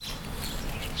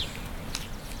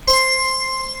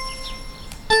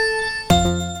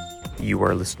You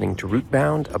are listening to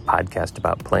Rootbound, a podcast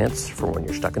about plants for when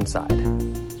you're stuck inside.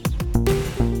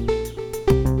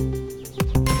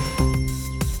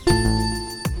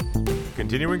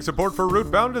 Continuing support for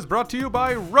Rootbound is brought to you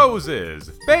by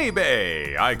roses.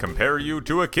 Baby, I compare you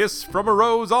to a kiss from a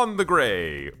rose on the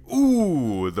gray.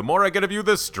 Ooh, the more I get of you,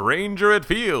 the stranger it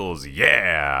feels.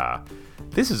 Yeah.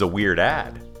 This is a weird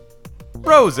ad.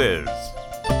 Roses.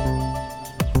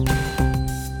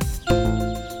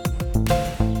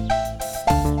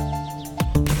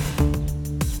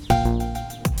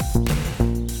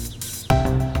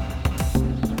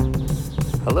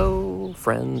 Hello,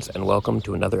 friends, and welcome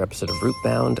to another episode of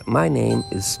Rootbound. My name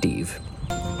is Steve.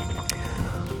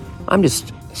 I'm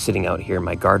just sitting out here in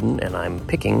my garden, and I'm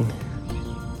picking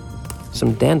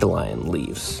some dandelion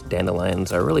leaves.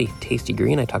 Dandelions are really tasty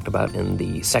green, I talked about in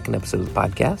the second episode of the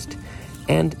podcast.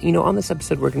 And, on this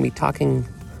episode, we're going to be talking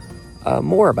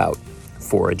more about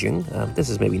foraging. This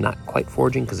is maybe not quite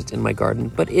foraging because it's in my garden,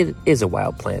 but it is a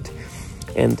wild plant.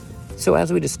 And so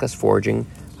as we discuss foraging,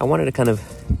 I wanted to kind of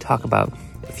talk about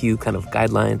a few kind of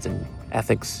guidelines and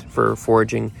ethics for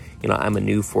foraging. I'm a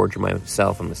new forager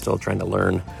myself. I'm still trying to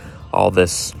learn all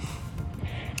this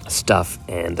stuff,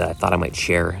 and I thought I might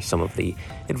share some of the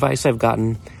advice I've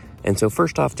gotten. And so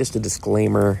first off, just a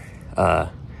disclaimer,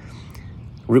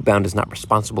 Rootbound is not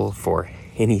responsible for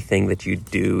anything that you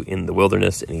do in the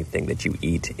wilderness, anything that you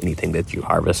eat, anything that you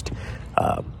harvest.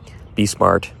 Be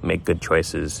smart, make good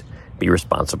choices, be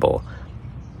responsible.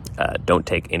 Don't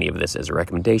take any of this as a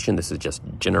recommendation. This is just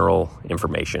general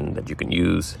information that you can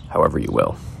use however you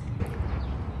will.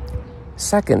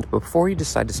 Second, before you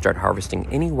decide to start harvesting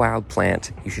any wild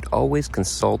plant, you should always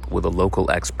consult with a local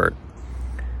expert.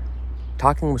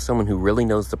 Talking with someone who really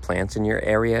knows the plants in your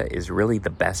area is really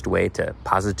the best way to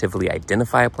positively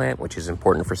identify a plant, which is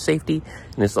important for safety,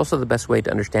 and it's also the best way to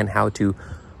understand how to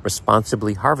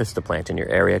responsibly harvest the plant in your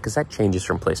area, because that changes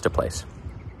from place to place.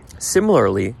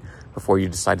 Similarly, before you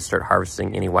decide to start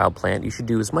harvesting any wild plant, you should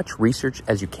do as much research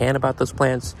as you can about those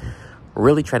plants,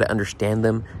 really try to understand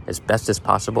them as best as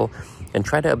possible, and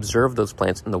try to observe those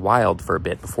plants in the wild for a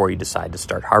bit before you decide to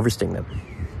start harvesting them.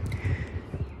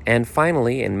 And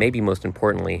finally, and maybe most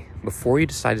importantly, before you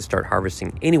decide to start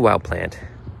harvesting any wild plant,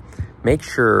 make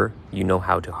sure you know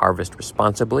how to harvest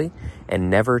responsibly and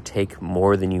never take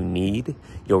more than you need.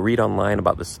 You'll read online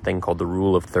about this thing called the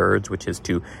rule of thirds, which is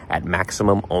to, at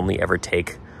maximum, only ever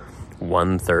take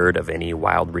 1/3 of any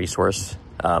wild resource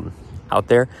out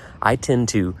there. I tend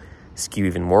to skew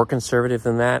even more conservative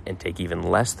than that and take even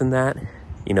less than that.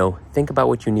 Think about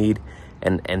what you need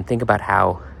and think about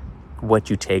how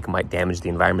what you take might damage the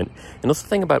environment. And also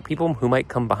think about people who might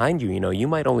come behind you. You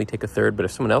might only take 1/3, but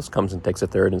if someone else comes and takes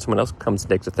 1/3 and someone else comes and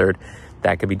takes 1/3,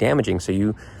 that could be damaging. So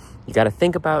you got to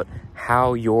think about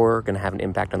how you're going to have an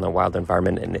impact on the wild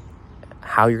environment and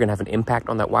how you're going to have an impact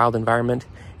on that wild environment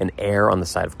and err on the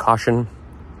side of caution.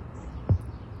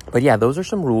 But yeah, those are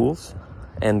some rules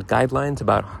and guidelines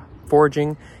about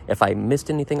foraging. If I missed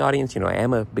anything, audience, I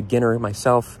am a beginner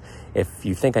myself. If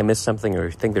you think I missed something or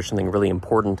you think there's something really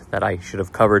important that I should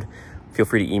have covered, feel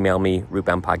free to email me,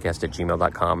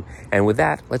 rootboundpodcast@gmail.com. And with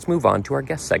that, let's move on to our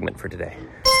guest segment for today.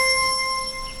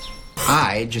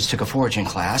 I just took a foraging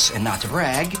class, and not to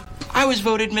brag, I was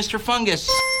voted Mr. Fungus.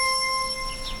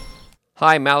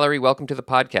 Hi, Mallory. Welcome to the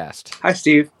podcast. Hi,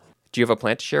 Steve. Do you have a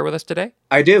plant to share with us today?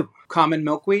 I do. Common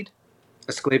milkweed,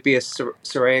 Asclepias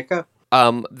syriaca.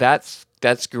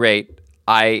 That's great.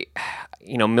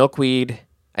 Milkweed,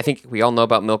 I think we all know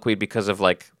about milkweed because of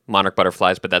monarch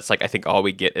butterflies, but that's I think all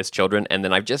we get as children. And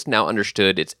then I've just now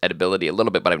understood its edibility a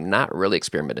little bit, but I've not really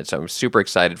experimented. So I'm super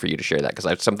excited for you to share that because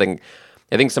I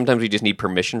think sometimes we just need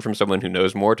permission from someone who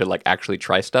knows more to actually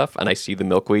try stuff. And I see the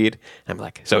milkweed and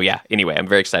I'm so yeah, anyway, I'm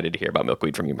very excited to hear about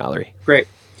milkweed from you, Mallory. Great.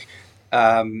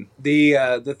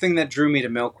 The thing that drew me to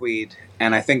milkweed,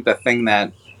 and I think the thing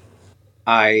that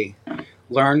I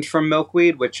learned from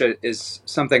milkweed, which is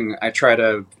something I try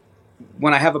to,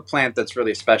 when I have a plant that's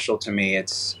really special to me,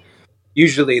 it's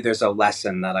usually there's a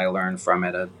lesson that I learn from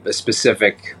it, a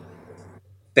specific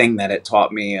thing that it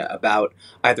taught me about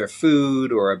either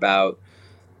food or about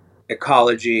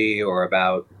ecology or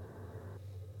about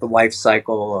the life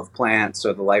cycle of plants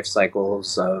or the life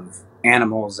cycles of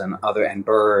animals and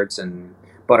birds and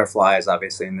butterflies.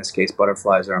 Obviously, in this case,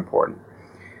 butterflies are important.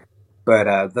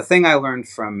 But the thing I learned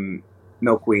from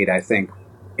milkweed, I think,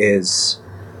 is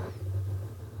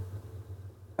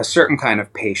a certain kind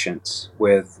of patience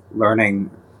with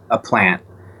learning a plant.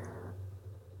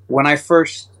 When I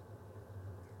first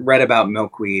read about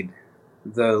milkweed,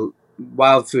 the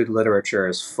wild food literature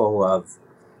is full of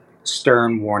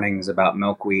stern warnings about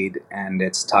milkweed and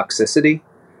its toxicity.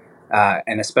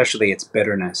 and especially its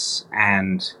bitterness.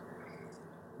 And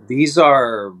these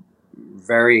are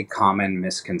very common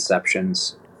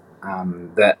misconceptions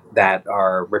that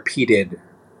are repeated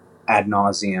ad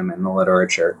nauseum in the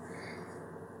literature.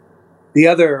 The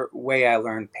other way I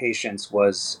learned patience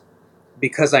was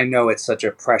because I know it's such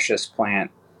a precious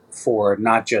plant for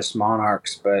not just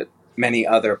monarchs, but many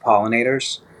other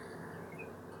pollinators.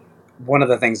 One of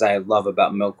the things I love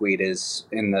about milkweed is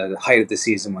in the height of the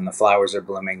season when the flowers are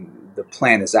blooming, the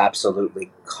plant is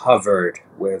absolutely covered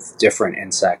with different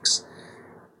insects.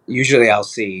 Usually I'll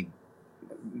see,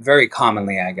 very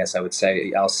commonly, I guess I would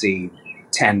say, I'll see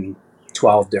 10,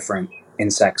 12 different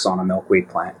insects on a milkweed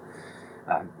plant.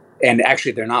 Uh, and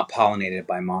actually, they're not pollinated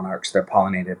by monarchs, they're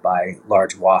pollinated by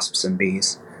large wasps and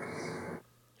bees.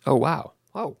 Oh, wow.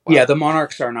 Oh, wow. Yeah, the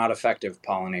monarchs are not effective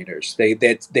pollinators.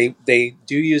 They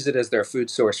do use it as their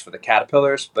food source for the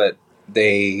caterpillars, but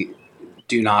they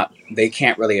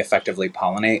can't really effectively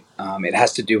pollinate. It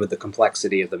has to do with the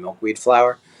complexity of the milkweed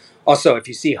flower. Also, if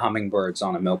you see hummingbirds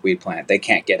on a milkweed plant, they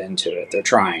can't get into it. They're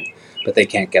trying, but they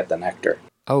can't get the nectar.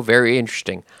 Oh, very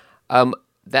interesting.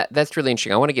 That's really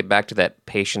interesting. I want to get back to that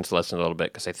patience lesson a little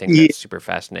bit because I think that's super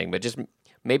fascinating. But just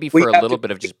maybe for a little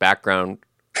bit of just background.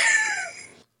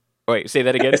 Wait, say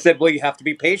that again? I said, well, you have to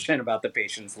be patient about the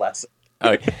patience lesson.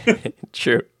 Oh,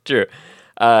 true.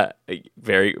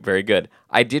 Very, very good.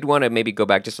 I did want to maybe go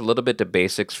back just a little bit to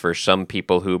basics for some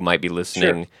people who might be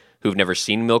listening who've never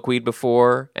seen milkweed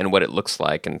before and what it looks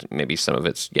like and maybe some of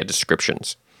its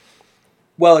descriptions.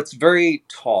 Well, it's very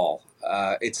tall.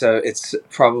 It's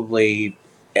probably.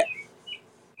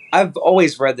 I've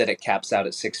always read that it caps out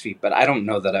at 6 feet, but I don't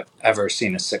know that I've ever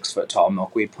seen a 6 foot tall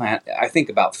milkweed plant. I think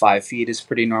about 5 feet is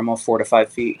pretty normal, 4 to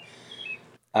 5 feet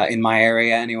in my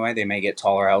area anyway. They may get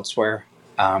taller elsewhere.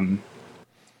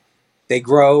 They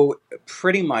grow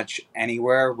pretty much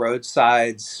anywhere,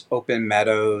 roadsides, open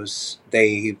meadows.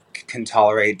 They can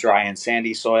tolerate dry and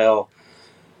sandy soil.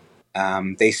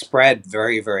 They spread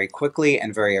very, very quickly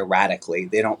and very erratically.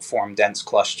 They don't form dense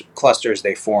clusters.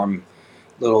 They form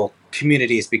little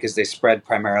communities because they spread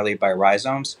primarily by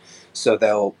rhizomes. So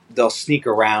they'll sneak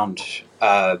around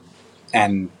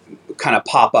and kind of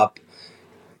pop up,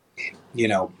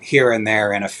 here and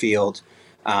there in a field,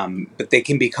 but they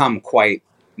can become quite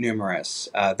numerous.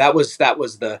 That was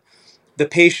the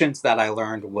patience that I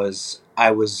learned. Was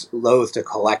I was loath to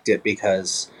collect it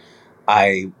because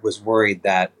I was worried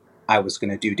that I was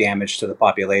going to do damage to the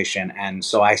population, and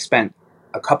so I spent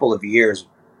a couple of years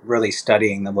really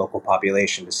studying the local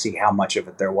population to see how much of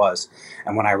it there was.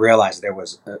 And when I realized there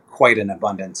was quite an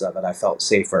abundance of it, I felt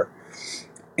safer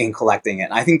in collecting it.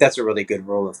 And I think that's a really good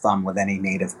rule of thumb with any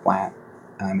native plant,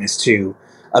 is to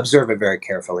observe it very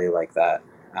carefully like that.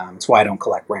 It's why I don't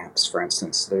collect ramps, for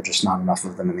instance. There are just not enough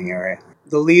of them in the area.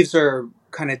 The leaves are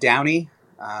kind of downy,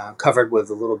 covered with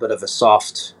a little bit of a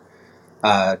soft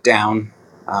down.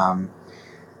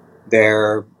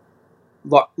 They're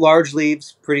large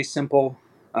leaves, pretty simple,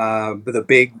 with a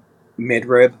big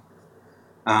midrib.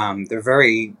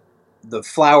 The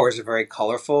flowers are very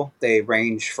colorful. They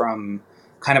range from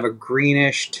kind of a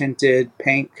greenish tinted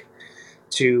pink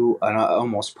to an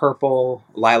almost purple,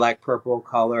 lilac purple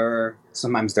color.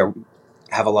 Sometimes they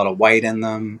have a lot of white in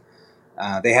them.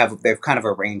 They have kind of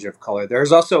a range of color.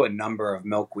 There's also a number of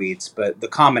milkweeds, but the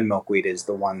common milkweed is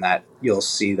the one that you'll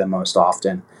see the most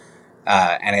often.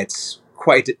 And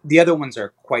the other ones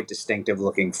are quite distinctive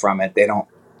looking from it. They don't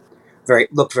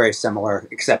look very similar,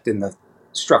 except in the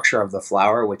structure of the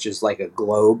flower, which is like a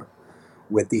globe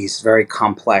with these very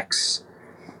complex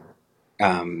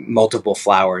multiple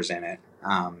flowers in it.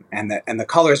 And the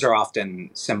colors are often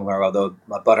similar, although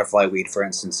a butterfly weed, for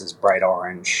instance, is bright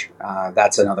orange.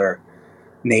 That's another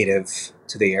native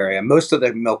to the area. Most of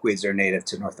the milkweeds are native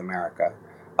to North America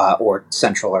or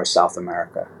Central or South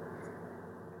America.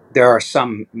 There are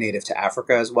some native to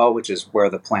Africa as well, which is where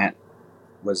the plant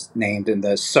was named. And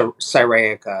the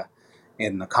Syriaca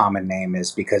in the common name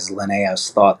is because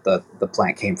Linnaeus thought that the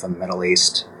plant came from the Middle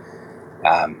East,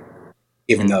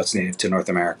 even though it's native to North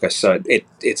America. So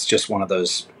it's just one of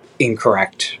those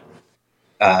incorrect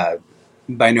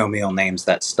binomial names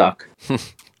that stuck.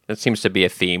 That seems to be a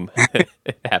theme.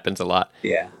 It happens a lot.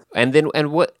 Yeah. And then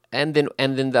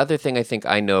the other thing I think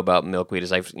I know about milkweed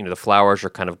is the flowers are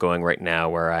kind of going right now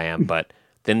where I am, but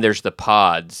then there's the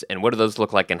pods, and what do those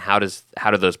look like, and how do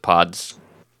those pods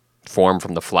form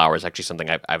from the flowers? Actually, something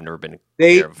I've never been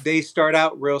aware of. They start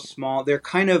out real small. They're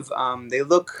kind of they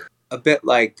look a bit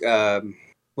like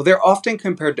they're often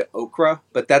compared to okra,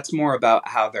 but that's more about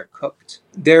how they're cooked.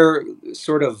 They're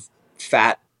sort of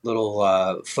fat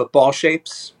little football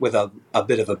shapes with a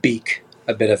bit of a beak,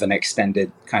 a bit of an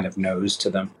extended kind of nose to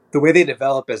them. the way they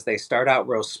develop is they start out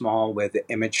real small with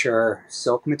immature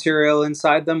silk material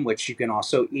inside them, which you can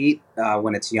also eat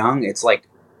when it's young. It's like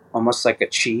almost like a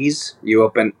cheese. You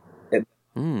open it,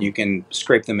 you Mm. can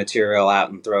scrape the material out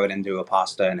and throw it into a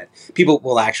pasta, and people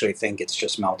will actually think it's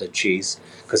just melted cheese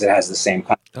because it has the same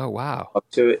kind Oh, wow. of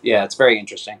to it. Yeah, it's very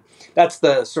interesting. That's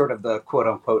the sort of the quote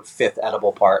unquote fifth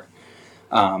edible part.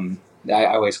 I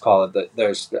always call it that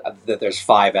there's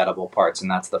five edible parts, and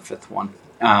that's the fifth one.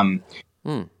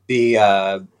 Mm. The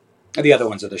other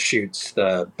ones are the shoots,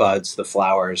 the buds, the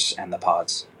flowers, and the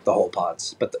pods, the whole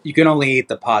pods. But you can only eat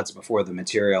the pods before the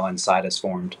material inside is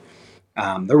formed.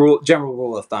 General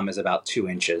rule of thumb is about 2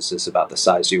 inches is about the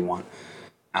size you want,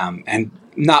 and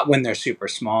not when they're super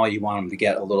small. You want them to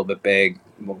get a little bit big,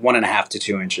 1.5 to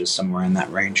 2 inches, somewhere in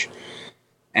that range.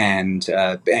 And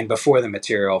before the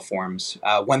material forms,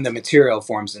 when the material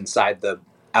forms inside the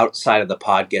outside of the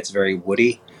pod gets very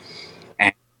woody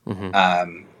and Hmm.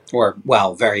 or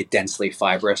well, very densely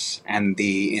fibrous, and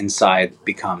the inside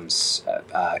becomes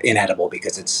inedible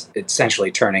because it's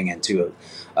essentially turning into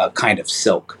a kind of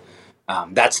silk.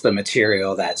 That's the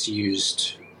material that's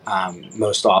used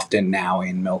most often now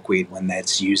in milkweed when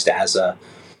it's used as a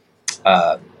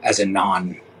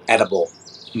non-edible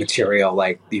material.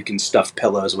 Like you can stuff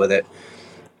pillows with it.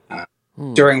 Uh,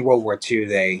 Mm. During World War II,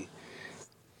 they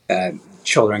uh,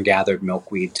 children gathered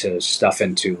milkweed to stuff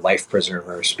into life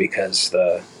preservers because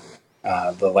the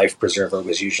life preserver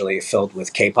was usually filled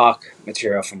with kapok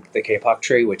material from the kapok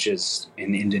tree, which is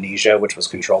in Indonesia, which was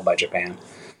controlled by Japan.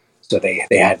 So they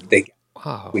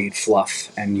Wow. weed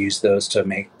fluff and used those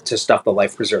to stuff the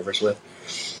life preservers with.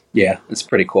 Yeah, it's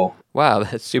pretty cool. Wow,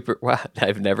 that's super. Wow,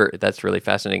 That's really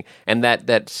fascinating. And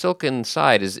that silk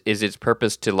inside is its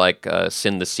purpose to like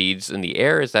send the seeds in the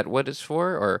air. Is that what it's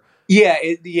for? Or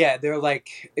Yeah, they're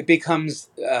like it becomes.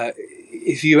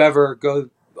 If you ever go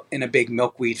in a big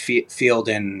milkweed field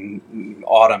in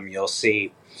autumn, you'll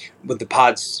see with the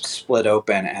pods split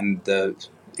open and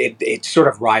it sort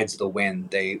of rides the wind.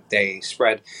 They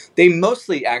spread. They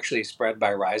mostly actually spread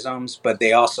by rhizomes, but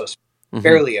they also spread hmm.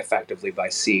 fairly effectively by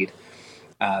seed.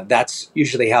 That's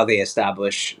usually how they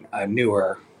establish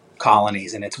newer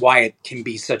colonies, and it's why it can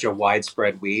be such a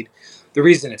widespread weed. The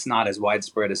reason it's not as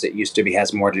widespread as it used to be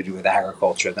has more to do with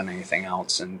agriculture than anything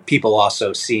else, and people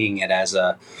also seeing it as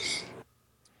a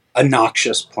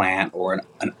noxious plant or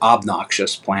an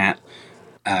obnoxious plant.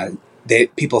 Uh,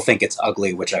 People think it's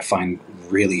ugly, which I find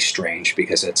really strange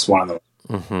because it's one of the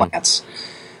Hmm. plants.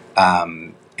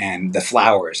 And the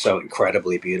flower is so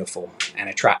incredibly beautiful and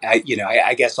attract. I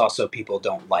guess also people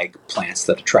don't like plants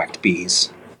that attract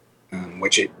bees,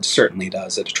 which it certainly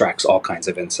does. It attracts all kinds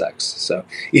of insects. So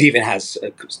it even has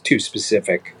two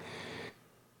specific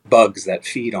bugs that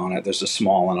feed on it. There's a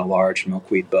small and a large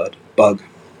milkweed bug.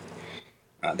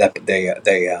 That they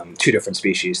two different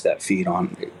species that feed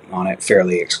on it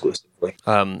fairly exclusively.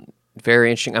 Um,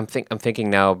 Very interesting. I'm thinking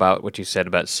now about what you said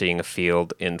about seeing a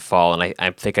field in fall, and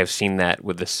I think I've seen that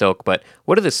with the silk. But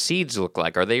what do the seeds look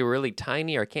like? Are they really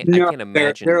tiny? Or I No, can't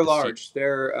imagine they're the seed. large.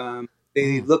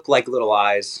 They Mm. look like little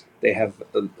eyes. They have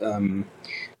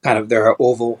kind of they're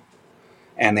oval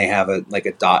and they have a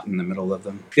dot in the middle of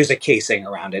them. There's a casing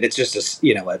around it. It's just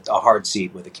a hard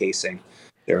seed with a casing.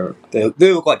 They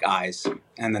look like eyes,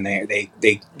 and then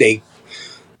they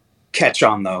catch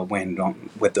on the wind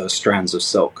with those strands of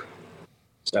silk.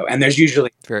 So and there's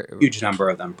usually Very, a huge number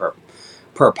of them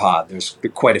per pod. There's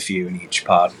quite a few in each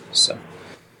pod. So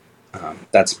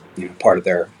that's part of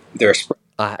their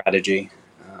uh, strategy.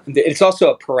 It's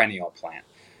also a perennial plant,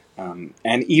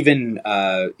 and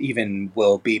even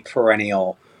will be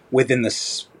perennial within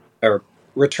this or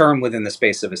return within the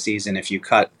space of a season. If you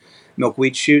cut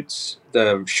milkweed shoots,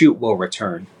 the shoot will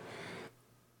return.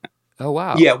 oh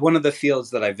wow. Yeah, one of the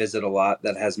fields that I visit a lot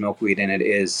that has milkweed in it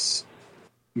is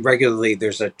regularly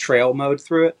there's a trail mowed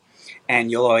through it, and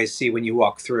you'll always see when you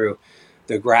walk through,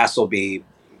 the grass will be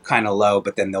kind of low,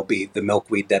 but then there'll be the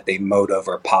milkweed that they mowed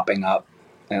over popping up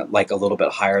like a little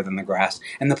bit higher than the grass,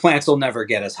 and the plants will never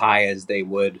get as high as they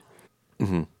would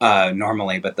Hmm.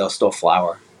 normally, but they'll still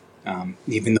flower.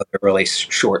 Even though they're really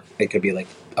short, they could be like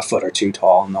a foot or two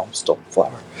tall, and they'll still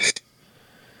flower.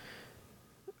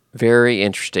 Very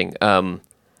interesting.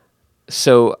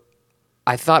 So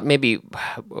I thought maybe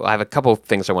I have a couple of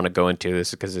things I want to go into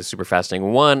this because it's super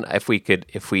fascinating. One, if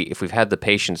we've had the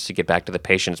patience to get back to the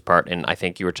patience part, and I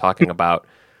think you were talking about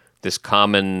this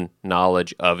common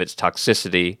knowledge of its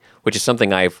toxicity, which is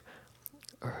something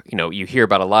you hear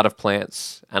about a lot of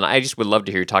plants, and I just would love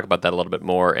to hear you talk about that a little bit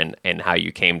more, and how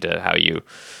you came to how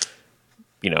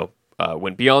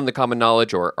went beyond the common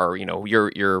knowledge, or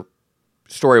your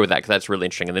story with that, because that's really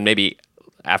interesting. And then maybe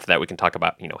after that we can talk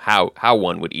about how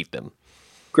one would eat them.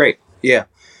 Great. Yeah.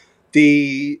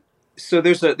 So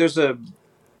there's a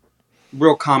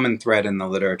real common thread in the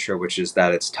literature, which is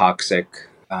that it's toxic.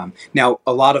 Now,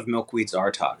 a lot of milkweeds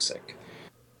are toxic,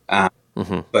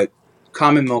 but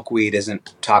common milkweed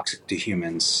isn't toxic to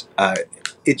humans.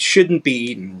 It shouldn't be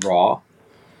eaten raw,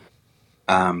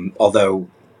 although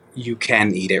you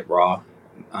can eat it raw.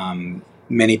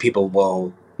 Many people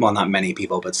will, well, not many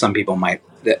people, but some people might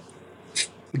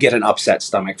get an upset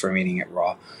stomach from eating it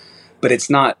raw. But it's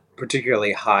not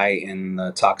particularly high in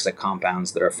the toxic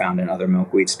compounds that are found in other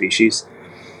milkweed species.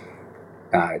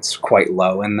 It's quite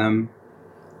low in them.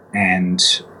 And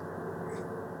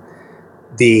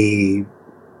the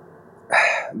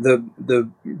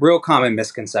real common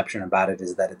misconception about it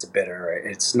is that it's bitter.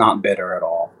 It's not bitter at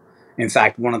all. In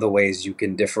fact, one of the ways you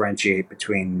can differentiate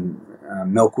between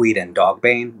milkweed and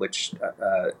dogbane, which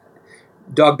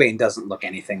dogbane doesn't look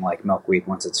anything like milkweed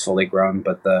once it's fully grown,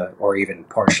 or even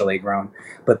partially grown.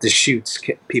 But the shoots,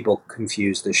 people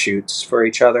confuse the shoots for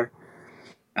each other,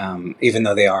 even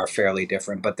though they are fairly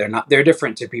different. But they're not. They're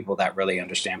different to people that really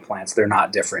understand plants. They're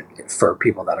not different for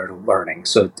people that are learning.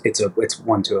 So it's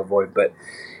one to avoid. But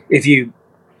if you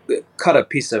cut a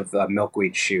piece of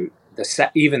milkweed shoot,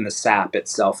 even the sap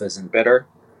itself isn't bitter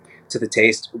to the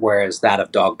taste, whereas that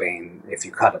of dogbane, if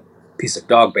you cut a piece of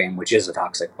dogbane, which is a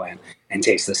toxic plant, and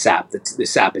taste the sap, the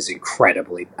sap is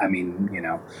incredibly,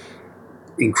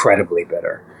 incredibly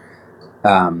bitter.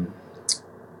 I'm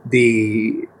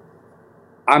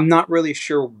not really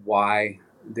sure why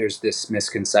there's this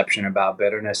misconception about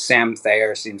bitterness. Sam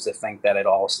Thayer seems to think that it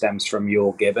all stems from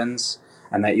Ewell Gibbons,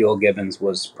 and that Ewell Gibbons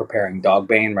was preparing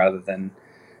dogbane rather than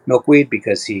milkweed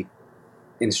because he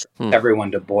instructs everyone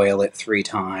to boil it 3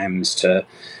 times to,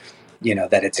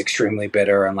 that it's extremely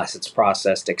bitter unless it's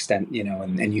processed and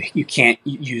you can't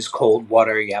use cold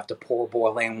water. You have to pour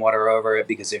boiling water over it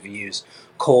because if you use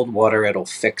cold water, it'll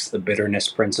fix the bitterness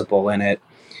principle in it.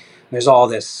 There's all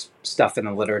this stuff in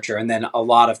the literature, and then a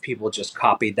lot of people just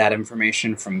copied that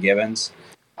information from Gibbons.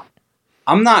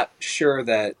 I'm not sure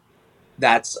that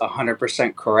that's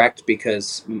 100% correct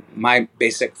because my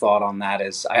basic thought on that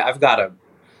is I've got a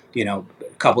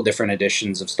couple different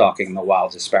editions of Stalking the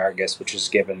Wild Asparagus, which is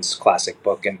Gibbons' classic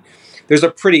book, and there's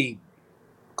a pretty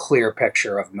clear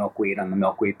picture of milkweed on the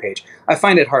milkweed page. I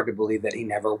find it hard to believe that he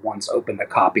never once opened a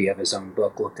copy of his own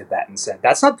book, looked at that, and said,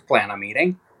 "That's not the plant I'm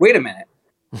eating. Wait a minute."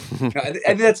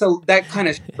 And that kind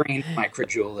of strained my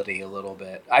credulity a little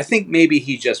bit. I think maybe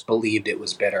he just believed it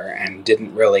was bitter and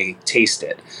didn't really taste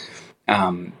it,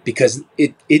 because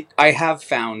I have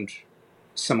found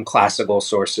some classical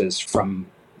sources from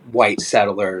white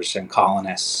settlers and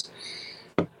colonists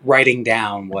writing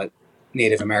down what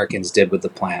Native Americans did with the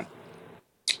plant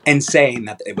and saying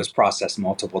that it was processed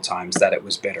multiple times, that it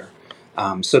was bitter.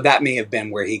 So that may have been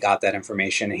where he got that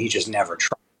information, and he just never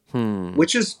tried.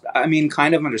 Which is,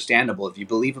 kind of understandable. If you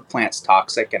believe a plant's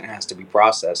toxic and it has to be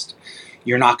processed,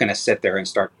 you're not going to sit there and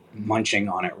start munching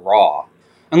on it raw,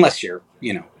 unless you're,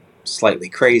 slightly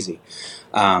crazy,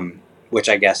 which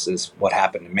I guess is what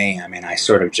happened to me. I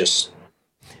sort of just,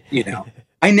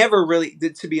 I never really,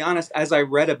 to be honest, as I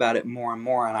read about it more and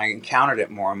more and I encountered it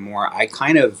more and more, I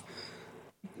kind of,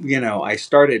 I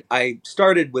started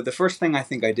with the first thing I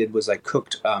think I did was I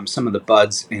cooked some of the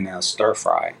buds in a stir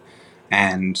fry.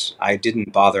 And I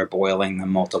didn't bother boiling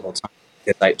them multiple times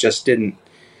because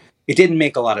it didn't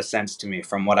make a lot of sense to me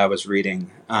from what I was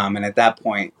reading. And at that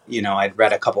point, I'd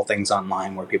read a couple things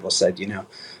online where people said,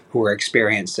 who were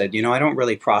experienced said, I don't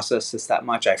really process this that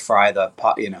much. I fry the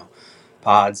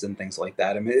pods and things like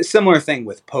that. A similar thing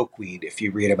with pokeweed. If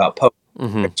you read about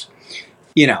pokeweed,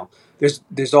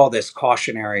 there's all this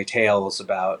cautionary tales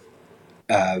about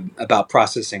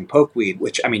processing pokeweed,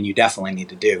 which, you definitely need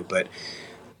to do, but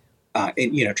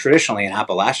traditionally in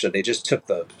Appalachia, they just took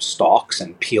the stalks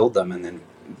and peeled them and then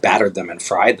battered them and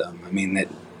fried them.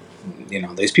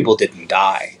 These people didn't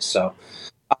die. So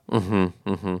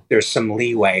there's some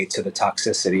leeway to the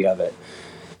toxicity of it.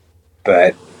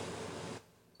 But,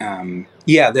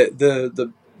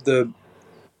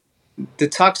 the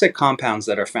toxic compounds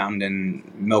that are found in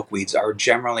milkweeds are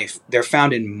they're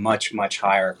found in much, much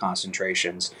higher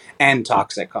concentrations and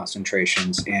toxic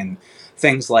concentrations in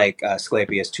things like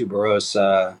Asclepias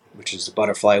tuberosa, which is a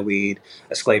butterfly weed,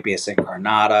 Asclepias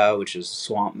incarnata, which is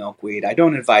swamp milkweed. I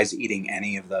don't advise eating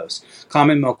any of those.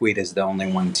 Common milkweed is the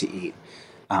only one to eat.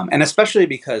 And especially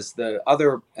because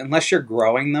unless you're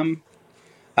growing them,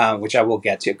 which I will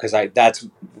get to because that's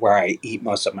where I eat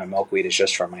most of my milkweed is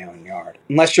just from my own yard.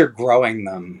 Unless you're growing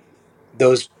them,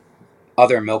 those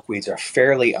other milkweeds are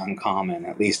fairly uncommon,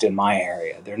 at least in my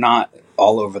area. They're not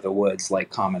all over the woods like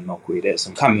common milkweed is,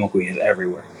 and common milkweed is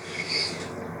everywhere.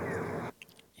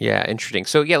 Yeah, interesting.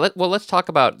 So yeah, let's talk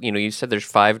about, you said there's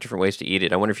 5 different ways to eat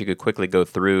it. I wonder if you could quickly go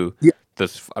through Yeah,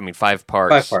 those, 5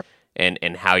 parts 5 parts.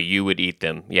 and how you would eat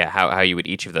them. Yeah, how you would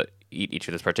eat each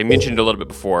of those parts. I mentioned it a little bit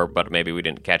before, but maybe we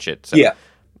didn't catch it. So Yeah,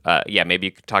 yeah, maybe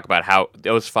you could talk about how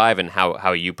those 5 and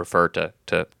how you prefer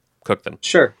to cook them.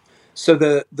 sure. So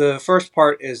the first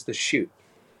part is the shoot.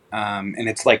 And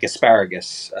it's like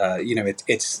asparagus.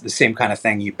 It's the same kind of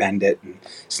thing. You bend it and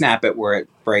snap it where it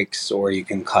breaks, or you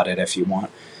can cut it if you want.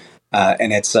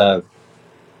 And it's a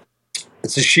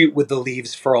shoot with the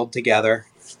leaves furled together,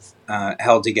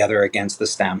 held together against the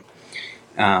stem,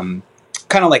 kind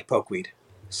of like pokeweed.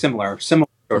 Similar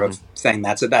sort of thing.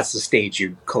 That's the stage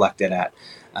you collect it at.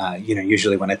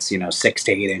 Usually when it's 6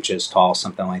 to 8 inches tall,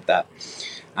 something like that.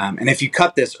 And if you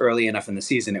cut this early enough in the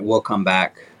season, it will come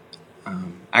back.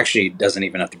 Actually, it doesn't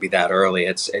even have to be that early.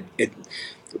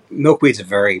 Milkweed's a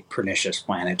very pernicious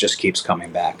plant. It just keeps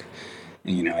coming back.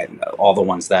 And, all the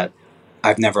ones that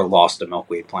I've never lost a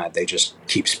milkweed plant, they just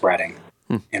keep spreading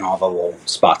in all the little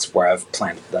spots where I've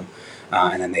planted them,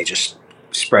 and then they just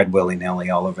spread willy nilly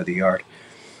all over the yard.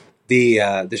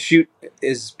 The shoot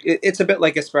it's a bit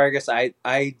like asparagus.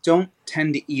 I don't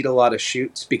tend to eat a lot of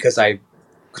shoots because I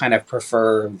kind of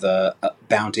prefer the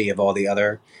bounty of all the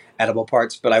other edible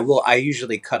parts, but I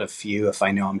usually cut a few if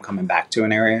I know I'm coming back to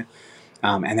an area.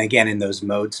 And again, in those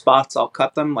mode spots, I'll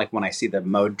cut them. Like when I see the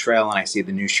mode trail and I see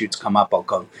the new shoots come up, I'll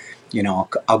go,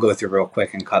 I'll go through real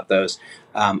quick and cut those.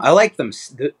 I like them.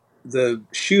 The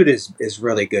shoot is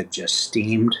really good, just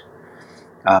steamed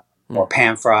or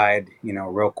pan fried.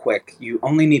 Real quick. You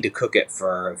only need to cook it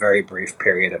for a very brief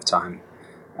period of time.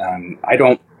 I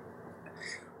don't.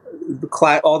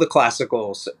 All the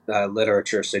classical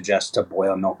literature suggests to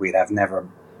boil milkweed. I've never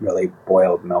really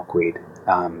boiled milkweed.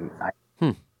 I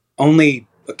only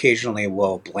occasionally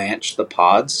will blanch the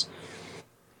pods,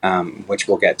 which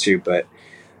we'll get to, but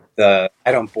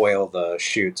I don't boil the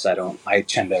shoots. I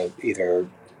tend to either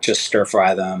just stir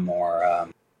fry them or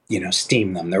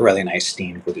steam them. They're really nice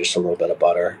steamed with just a little bit of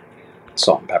butter,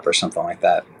 salt and pepper, something like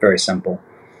that. Very simple.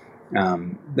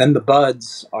 Then the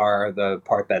buds are the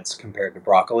part that's compared to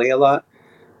broccoli a lot.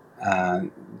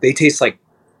 They taste like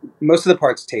most of the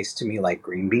parts taste to me like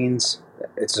green beans.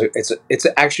 It's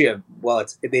actually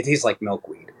they taste like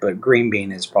milkweed, but green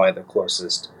bean is probably the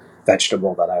closest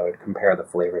vegetable that I would compare the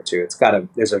flavor to.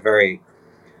 There's a very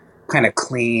kind of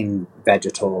clean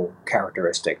vegetal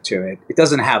characteristic to it. It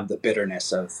doesn't have the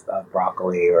bitterness of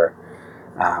broccoli or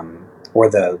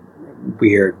the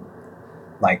weird,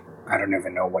 like, I don't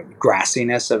even know what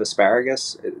grassiness of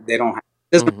asparagus. They don't have,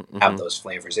 it doesn't have those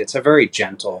flavors. It's a very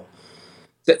gentle.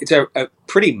 It's a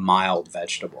pretty mild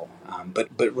vegetable, but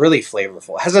really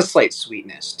flavorful. It has a slight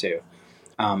sweetness too.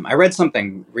 I read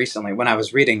something recently when I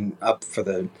was reading up for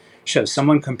the show.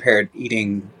 Someone compared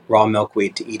eating raw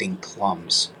milkweed to eating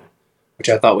plums, which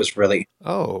I thought was really.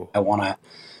 Oh, I want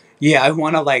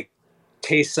to like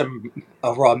taste a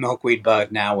raw milkweed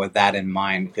bud now with that in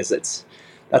mind, because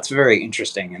that's a very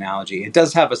interesting analogy. It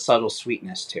does have a subtle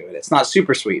sweetness to it. It's not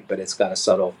super sweet, but it's got a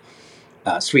subtle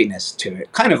sweetness to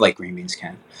it, kind of like green beans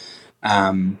can.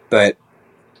 But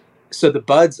so the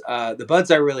buds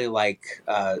I really like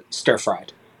stir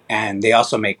fried, and they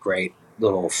also make great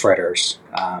little fritters,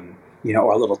 or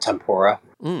a little tempura.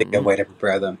 A good way to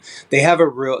prepare them. They have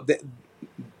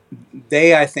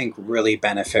they I think really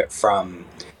benefit from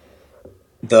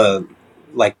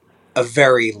a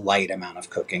very light amount of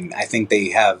cooking. I think they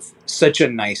have such a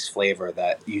nice flavor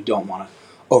that you don't want to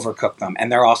overcook them,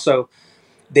 and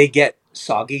they get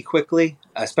soggy quickly,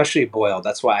 especially boiled.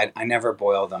 That's why I never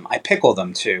boil them. I pickle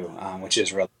them too, which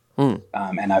is really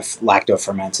and I've lacto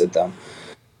fermented them.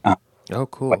 oh,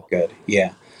 cool. Quite good.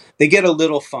 Yeah, they get a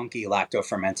little funky lacto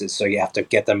fermented, so you have to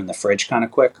get them in the fridge kind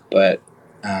of quick. But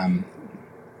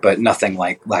nothing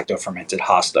like lacto fermented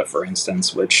hosta, for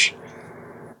instance, which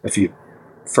if you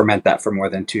ferment that for more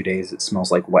than 2 days, it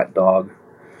smells like wet dog.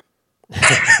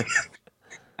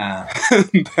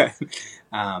 But,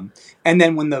 and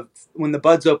then when the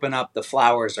buds open up, the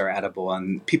flowers are edible,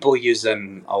 and people use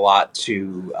them a lot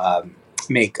to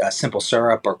make simple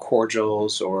syrup or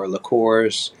cordials or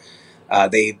liqueurs.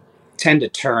 They tend to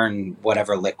turn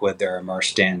whatever liquid they're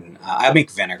immersed in. I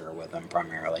make vinegar with them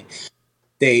primarily.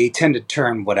 They tend to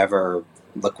turn whatever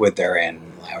liquid they're in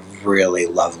a really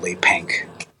lovely pink.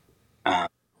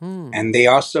 And they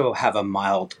also have a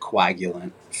mild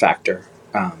coagulant factor,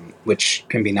 which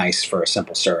can be nice for a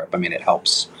simple syrup. I mean, it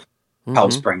helps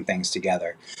helps bring things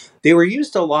together. They were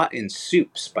used a lot in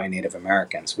soups by Native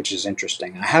Americans, which is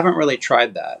interesting. I haven't really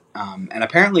tried that. And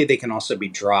apparently they can also be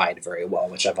dried very well,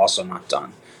 which I've also not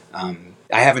done.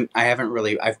 I haven't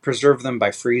really, I've preserved them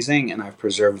by freezing, and I've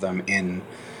preserved them in,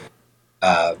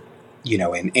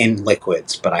 in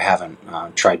liquids, but I haven't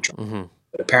tried drying.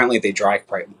 But apparently they dry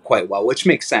quite well, which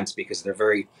makes sense because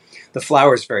the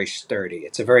flour is very sturdy.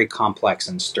 It's a very complex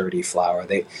and sturdy flour.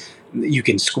 You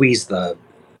can squeeze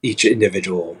each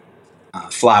individual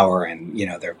flour, and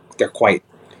they're quite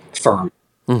firm.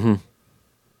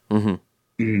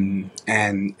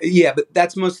 And yeah, but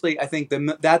that's mostly, I think,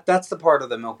 that's the part of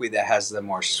the milkweed that has the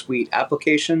more sweet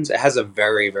applications. It has a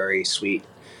very, very sweet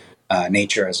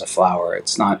nature as a flower.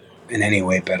 It's not in any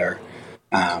way bitter.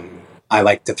 I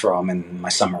like to throw them in my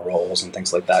summer rolls and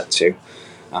things like that too.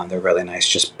 They're really nice.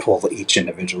 Just pull each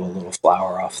individual little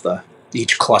flower off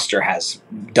each cluster has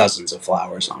dozens of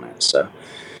flowers on it. So,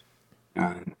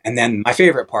 and then my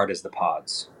favorite part is the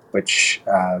pods, which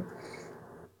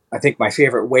I think my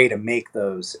favorite way to make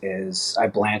those is I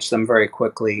blanch them very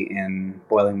quickly in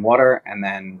boiling water and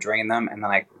then drain them, and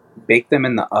then I bake them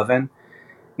in the oven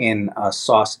in a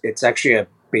sauce. It's actually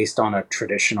based on a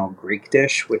traditional Greek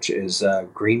dish, which is a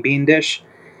green bean dish.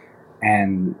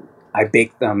 And I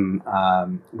bake them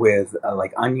with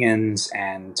like onions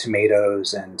and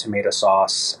tomatoes and tomato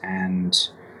sauce and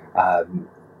a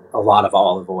lot of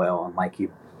olive oil. And like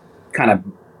you kind of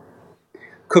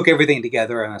cook everything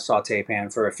together in a saute pan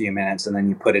for a few minutes, and then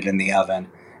you put it in the oven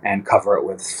and cover it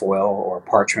with foil or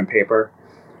parchment paper.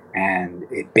 And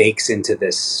it bakes into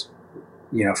this,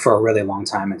 for a really long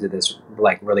time, into this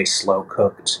like really slow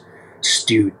cooked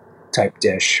stewed type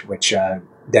dish, which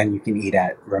then you can eat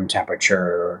at room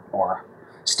temperature or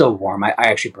still warm. I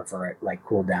actually prefer it like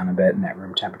cooled down a bit and at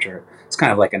room temperature. It's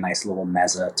kind of like a nice little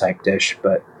mezza type dish,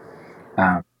 but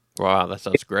wow, that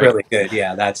sounds great. Really good.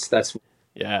 Yeah, that's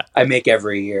yeah. I make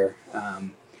every year.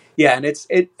 Yeah,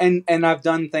 and I've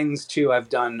done things too. I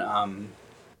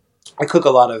cook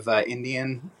a lot of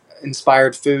Indian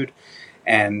inspired food,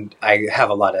 and I have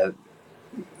a lot of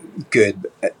good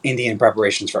Indian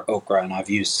preparations for okra, and I've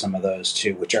used some of those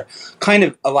too, which are kind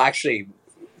of actually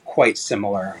quite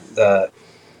similar. The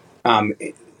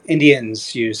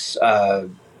Indians use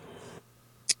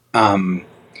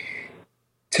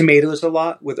tomatoes a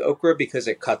lot with okra because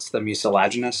it cuts the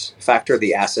mucilaginous factor.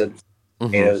 The acid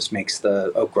tomatoes makes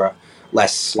the okra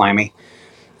less slimy.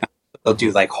 They'll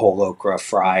do like whole okra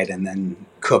fried and then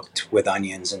cooked with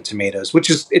onions and tomatoes,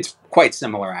 it's quite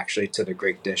similar actually to the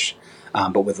Greek dish,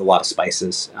 but with a lot of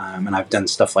spices. And I've done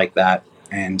stuff like that,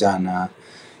 and done,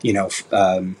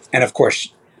 and of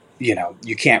course,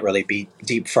 you can't really beat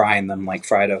deep frying them like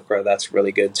fried okra. That's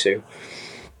really good too.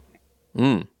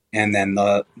 And then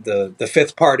the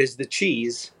fifth part is the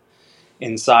cheese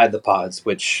inside the pods,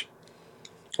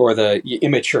 or the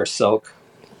immature silk,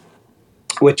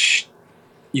 which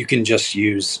you can just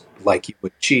use like you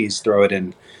would cheese, throw it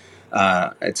in.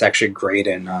 It's actually great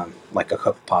in like a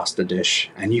cooked pasta dish.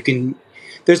 And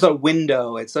there's a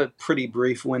window, it's a pretty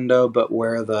brief window, but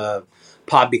where the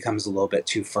pod becomes a little bit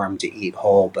too firm to eat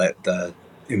whole, but the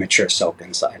immature silk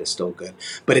inside is still good.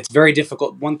 But it's very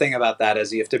difficult. One thing about that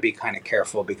is you have to be kind of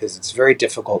careful because it's very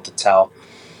difficult to tell.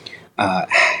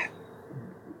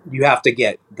 You have to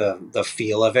get the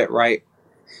feel of it right.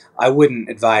 I wouldn't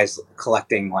advise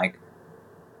collecting like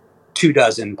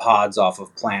 24 pods off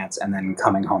of plants and then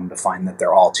coming home to find that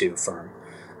they're all too firm.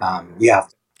 You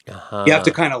have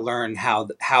to kind of learn how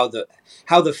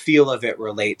the feel of it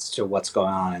relates to what's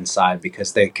going on inside,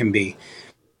 because it can be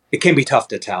tough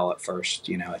to tell at first.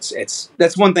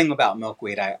 That's one thing about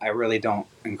milkweed. I really don't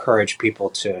encourage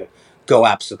people to go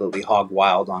absolutely hog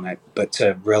wild on it, but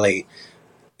to really,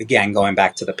 again, going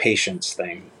back to the patience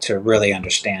thing, to really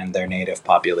understand their native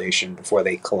population before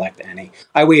they collect any.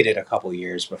 I waited a couple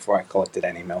years before I collected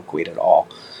any milkweed at all.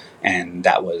 And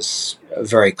that was a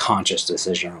very conscious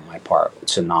decision on my part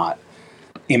to not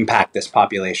impact this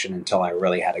population until I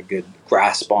really had a good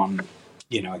grasp on,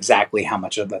 exactly how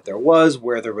much of that there was,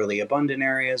 where the really abundant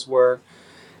areas were.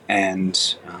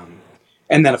 And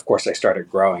then, of course, I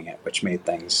started growing it, which made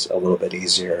things a little bit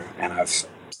easier. And I've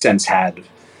since had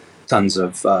tons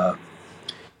of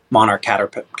monarch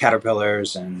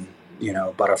caterpillars and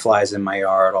butterflies in my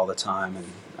yard all the time,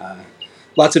 and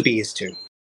lots of bees too.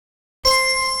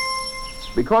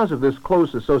 Because of this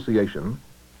close association,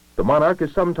 the monarch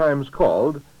is sometimes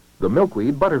called the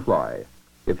milkweed butterfly.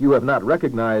 If you have not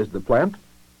recognized the plant,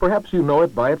 perhaps you know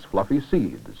it by its fluffy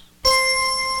seeds.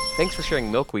 Thanks for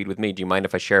sharing milkweed with me. Do you mind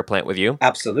if I share a plant with you?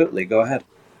 Absolutely. Go ahead.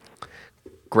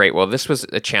 Great. Well, this was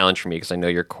a challenge for me because I know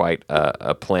you're quite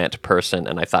a plant person,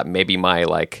 and I thought maybe my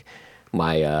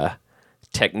my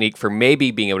technique for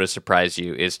maybe being able to surprise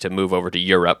you is to move over to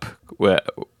Europe,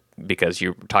 because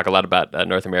you talk a lot about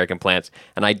North American plants.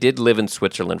 And I did live in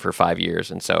Switzerland for 5 years,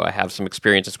 and so I have some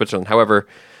experience in Switzerland. However,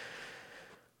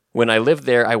 when I lived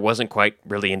there, I wasn't quite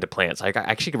really into plants. I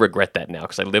actually regret that now,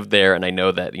 because I lived there and I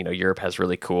know that Europe has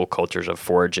really cool cultures of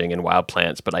foraging and wild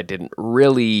plants, but I didn't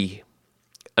really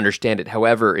understand it.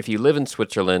 However, if you live in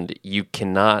Switzerland, you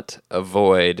cannot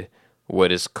avoid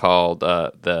what is called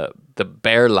the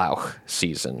Bärlauch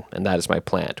season, and that is my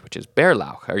plant, which is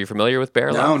Bärlauch. Are you familiar with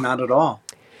Bärlauch? No, not at all.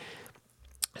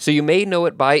 So you may know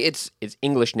it by its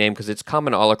English name, because it's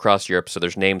common all across Europe, so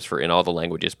there's names for it in all the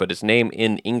languages, but its name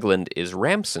in England is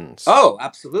Ramsons. Oh,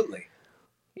 absolutely.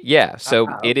 Yeah, so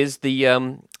it is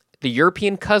the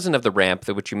European cousin of the ramp,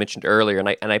 which you mentioned earlier,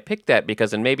 and I picked that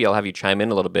because, and maybe I'll have you chime in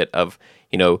a little bit, of,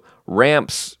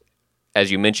 ramps,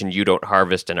 as you mentioned, you don't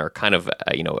harvest and are kind of,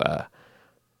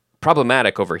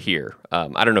 problematic over here.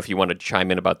 I don't know if you want to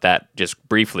chime in about that just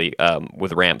briefly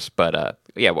with ramps, but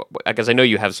yeah, because I know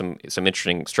you have some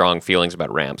interesting, strong feelings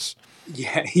about ramps.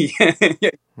 Yeah.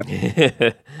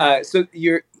 So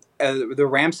you're the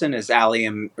Ramson is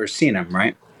Allium ursinum,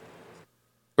 right?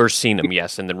 Ursinum,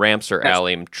 yes, and the ramps are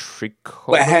Allium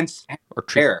tricolor. Well, hence or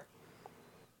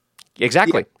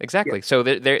Exactly, Yeah. exactly. Yeah. So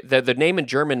the name in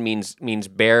German means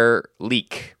bear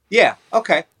leek. Yeah.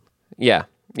 Okay. Yeah.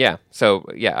 Yeah. So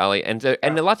yeah, Ali, and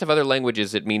in lots of other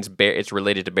languages it means bear. It's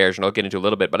related to bears, and I'll get into a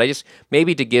little bit. But I just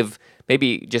maybe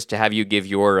to have you give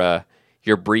your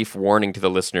brief warning to the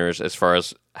listeners as far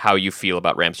as how you feel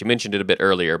about ramps. You mentioned it a bit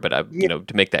earlier, but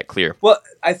to make that clear. Well,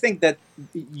 I think that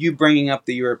you bringing up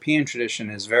the European tradition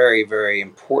is very, very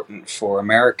important for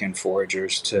American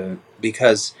foragers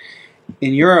because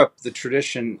in Europe the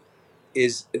tradition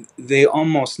is they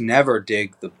almost never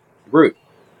dig the root.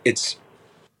 It's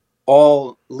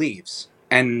all leaves.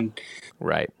 And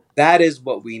right. That is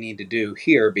what we need to do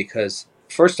here, because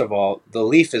first of all, the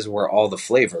leaf is where all the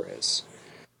flavor is.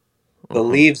 The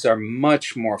leaves are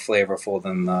much more flavorful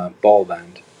than the bulb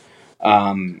end.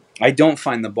 I don't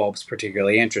find the bulbs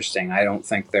particularly interesting. I don't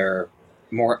think they're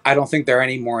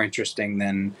any more interesting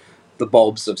than the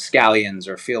bulbs of scallions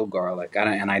or field garlic.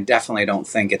 And I definitely don't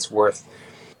think it's worth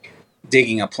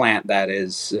digging a plant that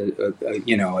is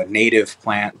a native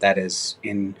plant that is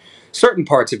in certain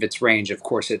parts of its range. Of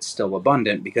course, it's still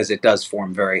abundant because it does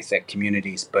form very thick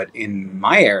communities. But in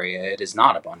my area, it is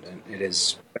not abundant. It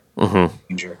is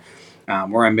danger.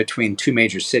 We're in between two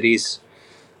major cities,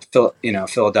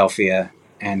 Philadelphia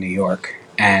and New York,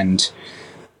 and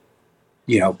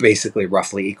basically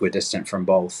roughly equidistant from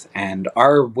both. And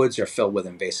our woods are filled with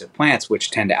invasive plants,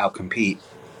 which tend to outcompete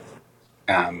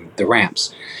the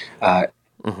ramps.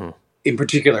 In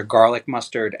particular, garlic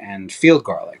mustard and field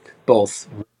garlic, both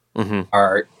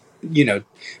are,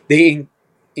 they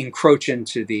encroach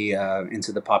into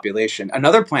the population.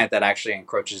 Another plant that actually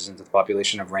encroaches into the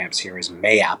population of ramps here is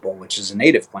mayapple, which is a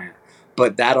native plant,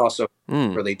 but that also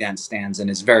really dense stands and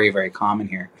is very, very common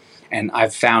here. And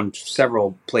I've found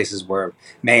several places where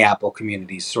mayapple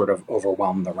communities sort of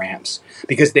overwhelm the ramps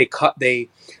because they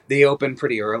open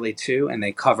pretty early too, and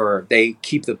they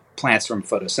keep the plants from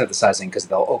photosynthesizing because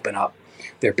they'll open up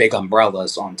their big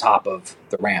umbrellas on top of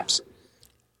the ramps.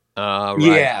 Right.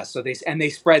 Yeah, so they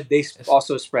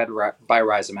also spread by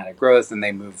rhizomatic growth, and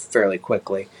they move fairly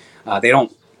quickly. They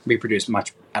don't reproduce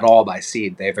much at all by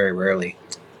seed. They very rarely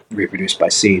reproduce by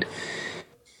seed.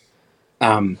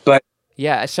 But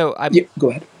yeah, so go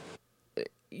ahead.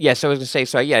 Yeah, so I was gonna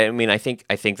say, I mean, I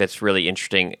think that's really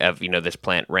interesting of this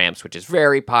plant ramps, which is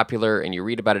very popular, and you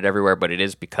read about it everywhere, but it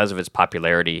is because of its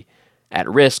popularity at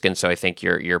risk. And so I think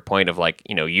your point of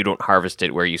you don't harvest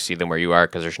it where you see them where you are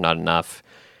because there's not enough,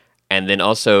 and then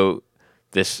also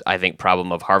this I think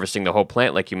problem of harvesting the whole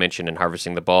plant, like you mentioned, and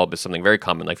harvesting the bulb is something very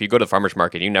common. Like if you go to the farmer's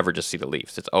market, you never just see the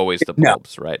leaves; it's always the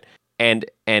bulbs, right? And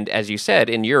as you said,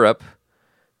 in Europe,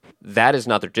 that is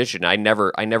not the tradition. I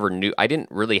never knew. I didn't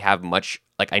really have much.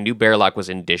 Like I knew Bärlauch was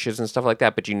in dishes and stuff like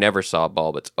that, but you never saw a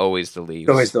bulb. It's always the leaves.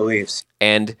 Always the leaves.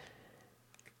 And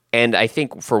I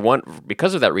think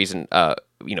because of that reason,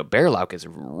 Bärlauch is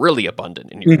really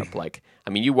abundant in Europe. Like,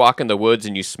 I mean, you walk in the woods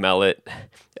and you smell it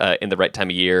in the right time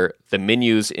of year. The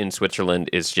menus in Switzerland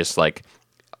is just like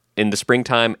in the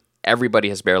springtime, everybody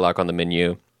has Bärlauch on the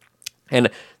menu, and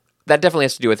that definitely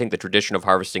has to do, I think, the tradition of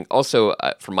harvesting. Also,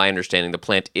 from my understanding, the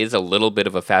plant is a little bit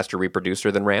of a faster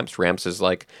reproducer than ramps. Ramps is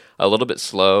like a little bit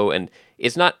slow, and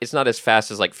it's not as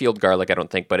fast as like field garlic, I don't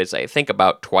think, but it's I think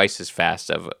about twice as fast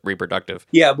of reproductive.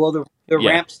 Yeah, well, the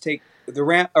ramps take a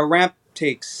ramp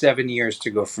takes 7 years to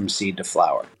go from seed to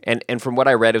flower. And from what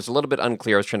I read, it was a little bit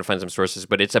unclear. I was trying to find some sources,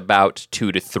 but it's about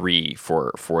 2 to 3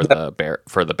 for the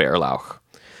Bärlauch.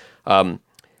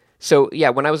 So yeah,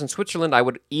 when I was in Switzerland, I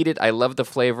would eat it. I loved the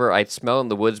flavor. I'd smell it in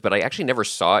the woods, but I actually never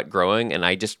saw it growing, and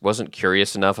I just wasn't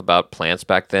curious enough about plants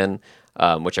back then,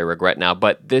 which I regret now.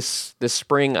 But this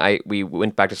spring, we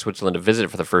went back to Switzerland to visit it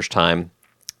for the first time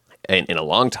in a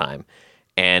long time,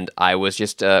 and I was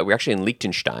just we were actually in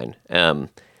Liechtenstein,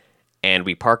 and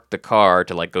we parked the car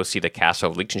to like go see the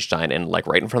castle of Liechtenstein, and like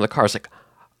right in front of the car, I was like,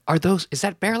 is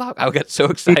that Bärlauch? I got so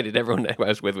excited. Everyone I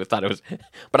was with thought it was,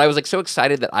 but I was like so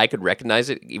excited that I could recognize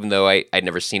it, even though I'd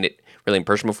never seen it really in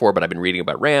person before, but I've been reading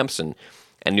about ramps and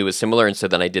knew it was similar. And so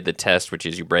then I did the test, which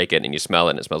is you break it and you smell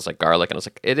it and it smells like garlic. And I was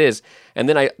like, it is. And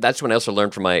then that's when I also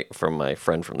learned from my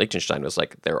friend from Liechtenstein was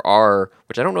like, there are,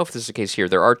 which I don't know if this is the case here,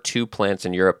 there are 2 plants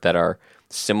in Europe that are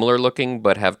similar looking,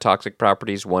 but have toxic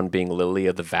properties. One being lily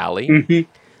of the valley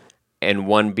and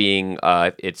one being,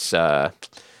 it's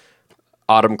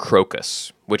autumn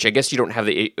crocus, which I guess you don't have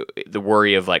the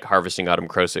worry of like harvesting autumn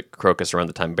crocus around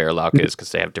the time Bärlauch is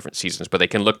because they have different seasons, but they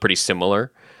can look pretty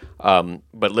similar.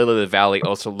 But Lily of the Valley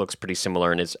also looks pretty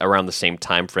similar and is around the same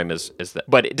time frame as that.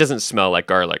 But it doesn't smell like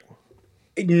garlic.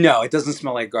 No, it doesn't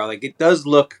smell like garlic. It does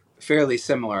look fairly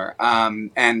similar, and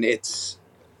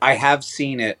I have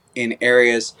seen it in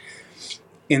areas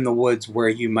in the woods where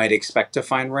you might expect to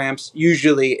find ramps.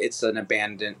 Usually it's a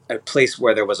place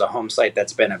where there was a home site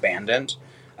that's been abandoned.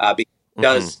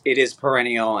 Because it is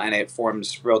perennial and it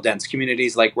forms real dense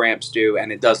communities like ramps do,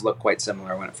 and it does look quite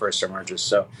similar when it first emerges.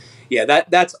 So yeah,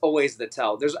 that's always the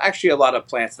tell. There's actually a lot of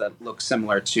plants that look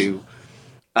similar to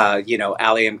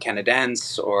Allium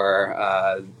canadense or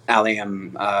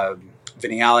Allium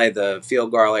vineale, the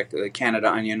field garlic, the Canada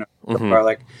onion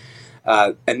garlic.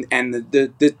 And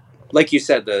the like you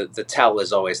said, the tell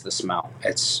is always the smell.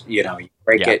 It's, you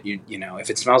break it, if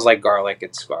it smells like garlic,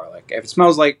 it's garlic. If it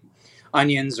smells like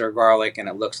onions or garlic and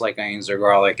it looks like onions or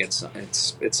garlic, it's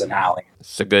an alley.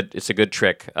 It's a good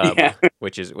trick,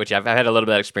 which I've had a little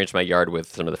bit of experience in my yard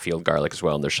with some of the field garlic as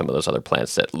well, and there's some of those other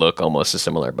plants that look almost as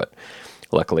similar, but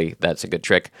luckily that's a good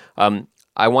trick.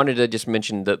 I wanted to just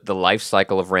mention the life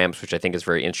cycle of ramps, which I think is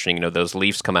very interesting. Those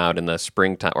leaves come out in the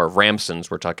springtime, or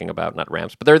ramsons we're talking about, not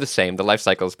ramps, but they're the same. The life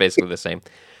cycle is basically the same.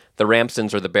 The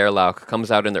ramsons or the Bärlauch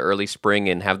comes out in the early spring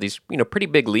and have these, pretty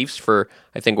big leaves for,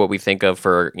 I think, what we think of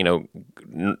for,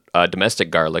 domestic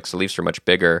garlics. The leaves are much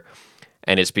bigger,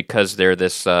 and it's because they're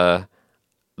this plant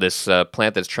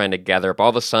that's trying to gather up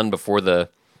all the sun before the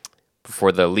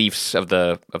leaves of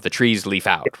the trees leaf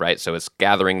out, right? So it's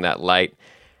gathering that light.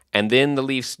 And then the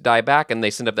leaves die back, and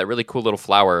they send up that really cool little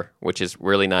flower, which is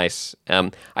really nice.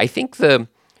 I think there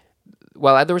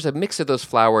was a mix of those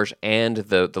flowers and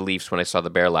the leaves when I saw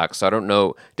the Bärlauch. So I don't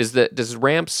know. Does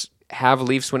ramps have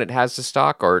leaves when it has the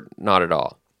stalk, or not at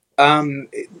all?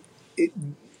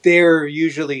 They're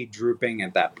usually drooping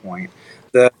at that point.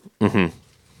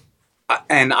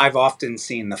 And I've often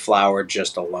seen the flower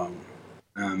just alone.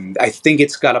 I think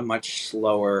it's got a much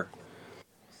slower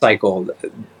cycle.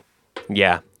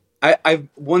 Yeah. I've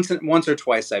once or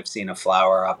twice I've seen a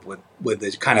flower up with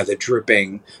the kind of the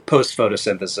drooping post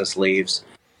photosynthesis leaves,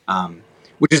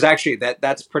 which is actually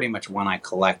that's pretty much when I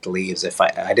collect leaves. If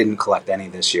I didn't collect any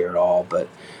this year at all, but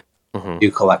I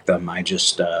do collect them. I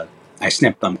just I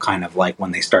snip them kind of like when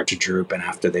they start to droop and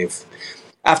after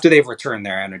they've returned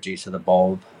their energy to the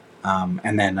bulb,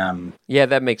 and then yeah,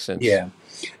 that makes sense. Yeah,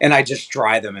 and I just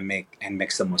dry them and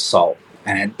mix them with salt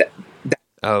and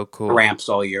oh, cool. Ramps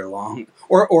all year long.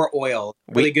 Or oil.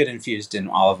 Really good infused in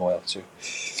olive oil, too.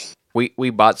 We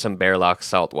bought some Bärlauch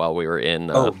salt while we were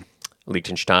in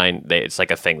Liechtenstein. It's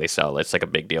like a thing they sell. It's like a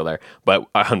big deal there. But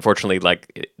unfortunately,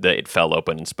 it fell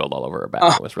open and spilled all over our back.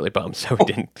 I was really bummed, so we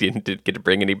didn't get to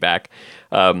bring any back.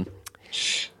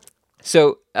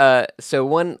 So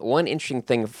one interesting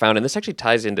thing I found, and this actually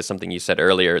ties into something you said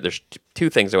earlier. There's 2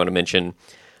 things I want to mention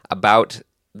about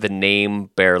the name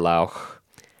Bärlauch.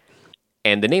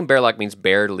 And the name Bärlauch means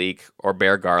bear leek or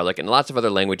bear garlic, and lots of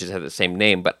other languages have the same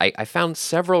name, but I found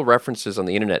several references on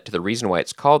the internet to the reason why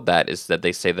it's called that is that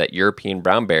they say that European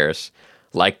brown bears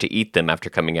like to eat them after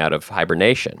coming out of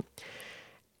hibernation.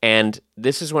 And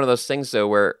this is one of those things, though,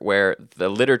 where the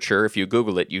literature, if you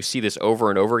Google it, you see this over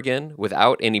and over again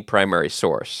without any primary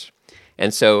source.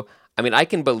 And so, I mean, I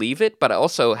can believe it, but I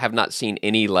also have not seen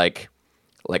any, I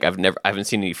haven't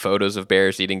seen any photos of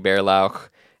bears eating Bärlauch.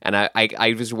 And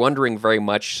I was wondering very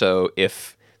much so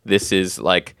if this is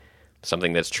like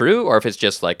something that's true or if it's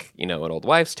just like, an old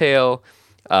wives' tale.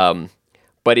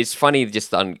 But it's funny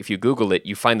if you Google it,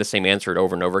 you find the same answer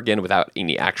over and over again without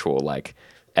any actual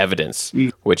evidence,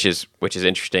 which is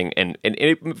interesting, and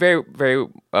it very very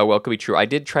well could be true. I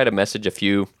did try to message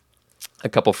a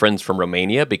couple friends from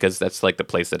Romania, because that's like the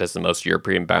place that has the most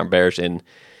European brown bears in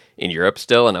Europe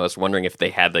still, and I was wondering if they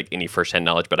had like any firsthand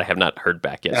knowledge, but I have not heard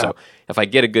back yet. So if I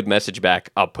get a good message back,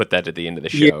 I'll put that at the end of the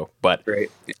show. But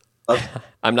Great.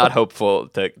 I'm not hopeful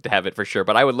to have it for sure,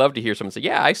 but I would love to hear someone say,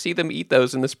 yeah, I see them eat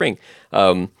those in the spring.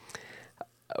 But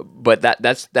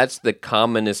that's the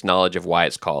commonest knowledge of why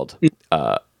it's called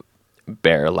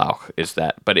Bärlauch, is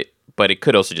that, but it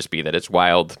could also just be that it's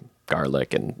wild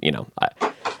garlic, and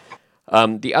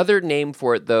the other name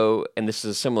for it, though, and this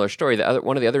is a similar story,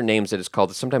 one of the other names that is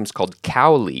sometimes called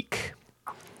cow leek.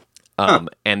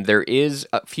 And there is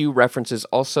a few references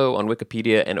also on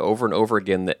Wikipedia and over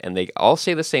again, and they all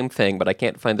say the same thing, but I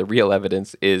can't find the real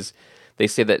evidence. Is they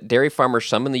say that dairy farmers,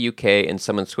 some in the UK and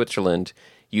some in Switzerland,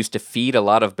 used to feed a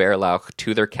lot of Bärlauch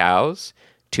to their cows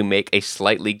to make a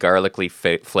slightly garlically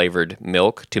flavored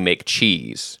milk to make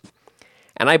cheese.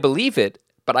 And I believe it,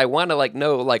 but I want to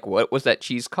know what was that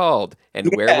cheese called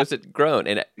and where was it grown?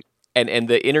 And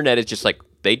the internet is just like,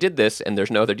 they did this and there's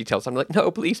no other details. I'm like,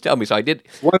 no, please tell me. So I did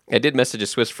message a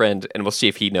Swiss friend, and we'll see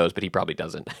if he knows, but he probably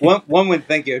doesn't. One would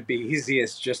think it would be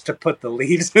easiest just to put the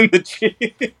leaves in the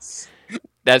cheese.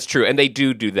 That's true, and they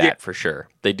do that for sure.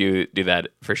 They do that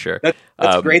for sure.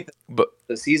 That's great. But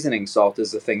the seasoning salt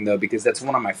is the thing, though, because that's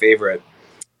one of my favorite,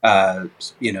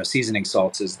 seasoning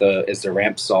salts is the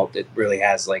ramp salt. It really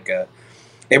has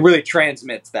it really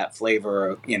transmits that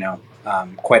flavor,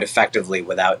 quite effectively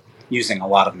without using a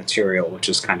lot of material, which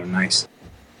is kind of nice.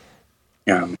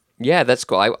 Yeah, that's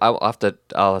cool. I'll have to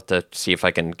see if I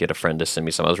can get a friend to send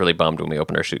me some. I was really bummed when we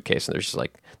opened our suitcase, and there's just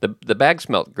the bag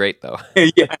smelled great though.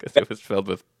 Yeah, because it was filled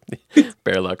with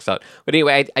Bärlauch salt. But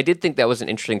anyway, I did think that was an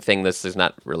interesting thing. This is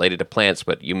not related to plants,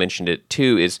 but you mentioned it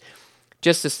too. Is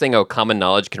just this thing how common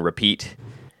knowledge can repeat.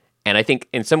 And I think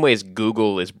in some ways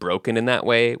Google is broken in that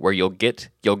way, where you'll get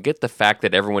the fact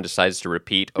that everyone decides to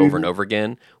repeat over and over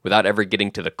again without ever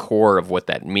getting to the core of what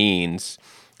that means.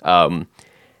 And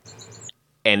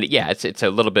yeah, it's a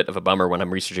little bit of a bummer when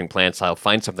I'm researching plants. I'll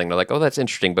find something, they're like, oh, that's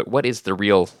interesting, but what is the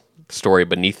real story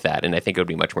beneath that? And I think it would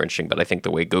be much more interesting. But I think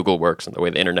the way Google works and the way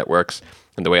the internet works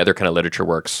and the way other kind of literature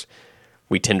works,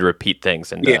 we tend to repeat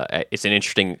things. And it's an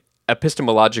interesting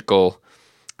epistemological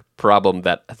problem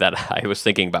that I was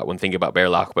thinking about when thinking about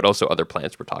Bärlauch, but also other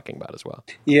plants we're talking about as well.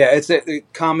 Yeah, it's a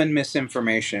common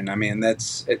misinformation. I mean,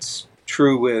 it's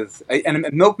true with, and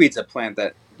milkweed's a plant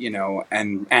that,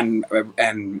 and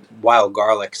wild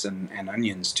garlics and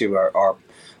onions too are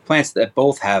plants that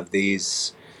both have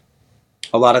these,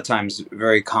 a lot of times,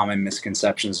 very common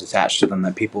misconceptions attached to them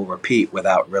that people repeat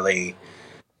without really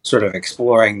sort of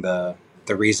exploring the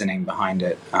reasoning behind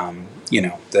it.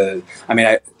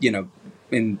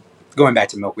 In going back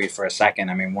to milkweed for a second,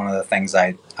 I mean, one of the things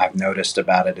I've noticed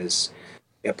about it is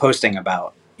posting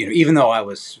about, even though I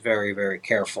was very, very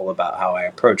careful about how I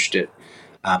approached it,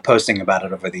 posting about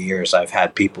it over the years, I've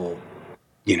had people,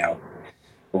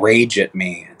 rage at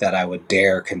me that I would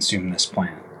dare consume this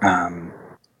plant.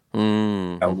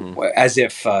 As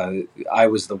if I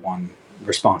was the one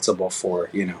responsible for,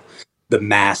 the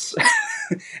mass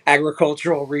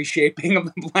agricultural reshaping of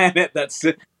the planet. That's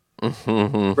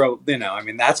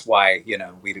that's why,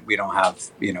 we don't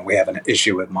have, we have an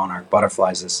issue with monarch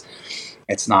butterflies.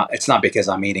 It's not because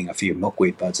I'm eating a few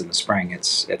milkweed buds in the spring.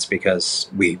 It's because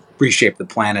we reshape the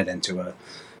planet into a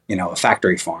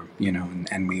factory farm,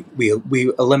 and we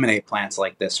eliminate plants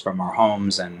like this from our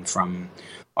homes and from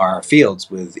our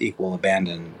fields with equal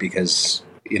abandon because,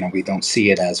 we don't see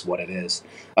it as what it is.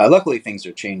 Luckily things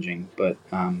are changing, but,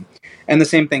 and the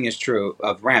same thing is true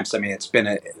of ramps. I mean,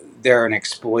 they're an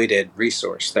exploited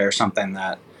resource. They're something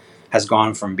that has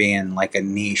gone from being like a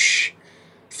niche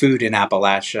food in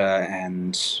Appalachia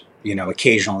and,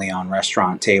 occasionally on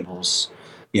restaurant tables,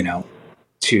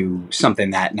 to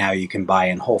something that now you can buy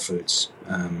in Whole Foods,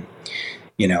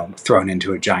 thrown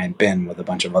into a giant bin with a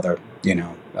bunch of other,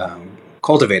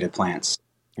 cultivated plants.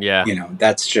 Yeah.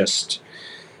 That's just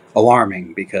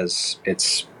alarming because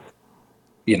it's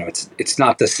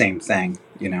not the same thing,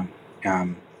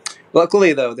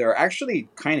 Luckily, though, they're actually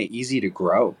kind of easy to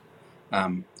grow.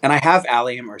 And I have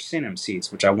allium or cinnamon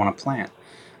seeds, which I want to plant.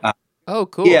 Oh,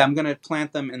 cool. Yeah, I'm going to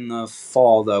plant them in the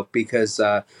fall, though, because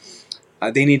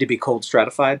they need to be cold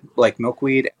stratified, like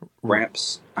milkweed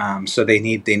ramps. So they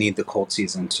need the cold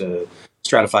season to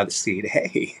stratify the seed.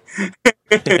 Hey.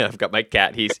 I've got my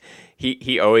cat.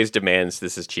 He always demands,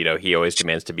 this is Cheeto, he always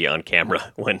demands to be on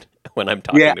camera when I'm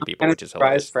talking to people, which is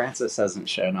hilarious. Frances hasn't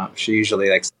shown up. She usually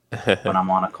likes when I'm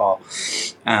on a call.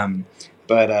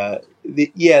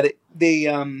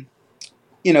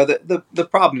 the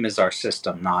problem is our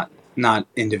system, not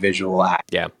individual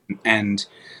act. Yeah. And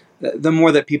the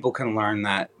more that people can learn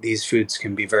that these foods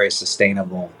can be very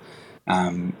sustainable,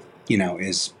 cutting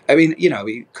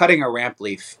a ramp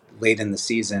leaf late in the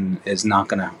season is not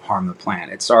going to harm the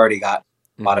plant. It's already got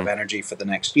a lot of energy for the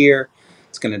next year.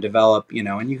 It's going to develop,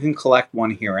 and you can collect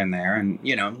one here and there, and,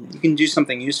 you can do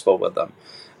something useful with them.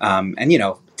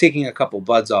 Taking a couple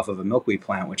buds off of a milkweed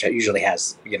plant, which usually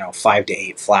has, 5 to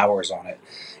 8 flowers on it,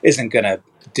 isn't going to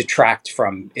detract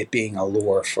from it being a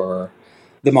lure for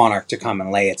the monarch to come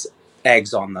and lay its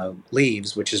eggs on the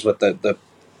leaves, which is what the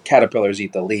caterpillars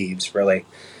eat, the leaves, really,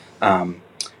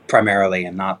 primarily,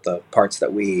 and not the parts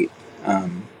that we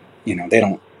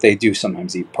eat. They do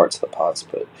sometimes eat parts of the pods,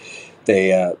 but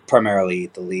they primarily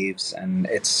eat the leaves. And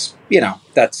it's,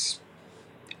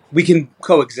 we can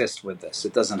coexist with this.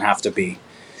 It doesn't have to be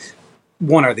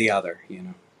one or the other,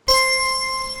 A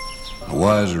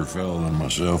wiser fellow than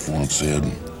myself once said,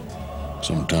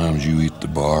 sometimes you eat the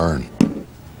bar and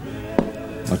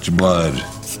much obliged.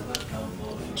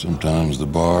 Sometimes the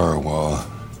bar while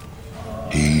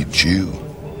he eats you.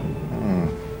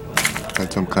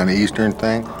 That some kind of Eastern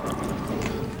thing?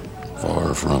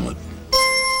 Far from it.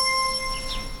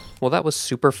 Well, that was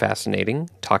super fascinating,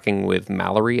 talking with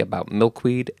Mallory about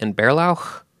milkweed and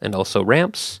bärlauch, and also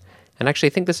ramps. And actually,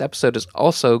 I think this episode is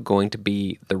also going to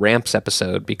be the ramps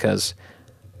episode, because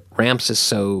ramps is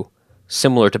so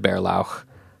similar to bärlauch.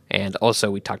 And also,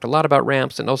 we talked a lot about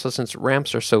ramps, and also since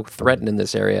ramps are so threatened in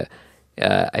this area,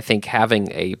 I think having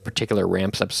a particular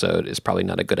ramps episode is probably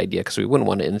not a good idea, because we wouldn't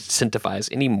want to incentivize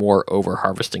any more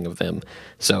over-harvesting of them.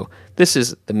 So this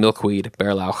is the milkweed,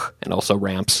 bärlauch, and also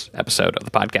ramps episode of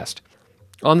the podcast.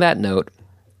 On that note,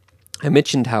 I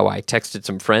mentioned how I texted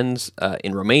some friends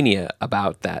in Romania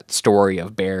about that story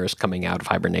of bears coming out of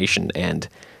hibernation and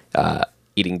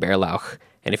eating bärlauch.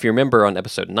 And if you remember on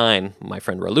episode 9, my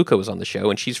friend Raluca was on the show,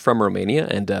 and she's from Romania,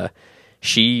 and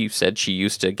she said she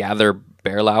used to gather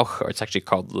bärlauch, or it's actually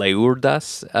called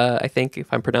leurdas, I think,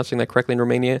 if I'm pronouncing that correctly, in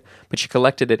Romania. But she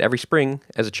collected it every spring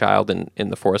as a child in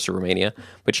the forests of Romania.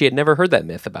 But she had never heard that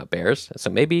myth about bears. So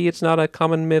maybe it's not a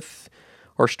common myth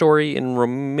or story in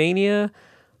Romania,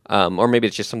 or maybe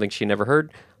it's just something she never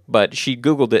heard. But she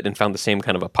Googled it and found the same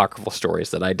kind of apocryphal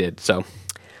stories that I did. So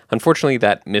unfortunately,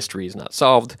 that mystery is not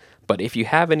solved. But if you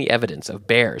have any evidence of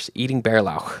bears eating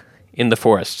bärlauch in the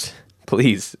forest,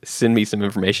 please send me some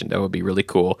information. That would be really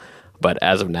cool. But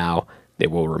as of now, it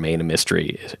will remain a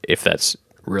mystery if that's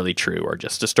really true or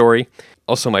just a story.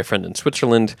 Also, my friend in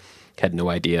Switzerland had no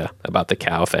idea about the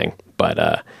cow thing.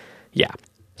 But yeah,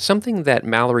 something that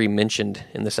Mallory mentioned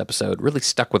in this episode really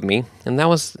stuck with me. And that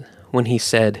was when he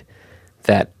said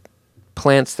that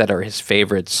plants that are his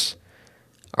favorites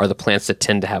are the plants that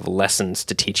tend to have lessons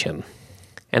to teach him.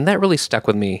 And that really stuck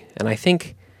with me. And I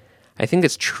think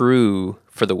it's true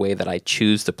for the way that I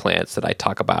choose the plants that I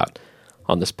talk about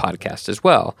on this podcast as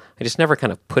well. I just never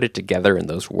kind of put it together in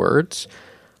those words.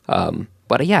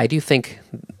 But yeah, I do think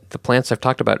the plants I've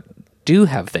talked about do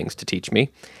have things to teach me.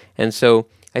 And so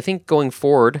I think going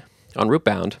forward on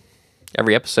Rootbound,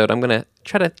 every episode, I'm going to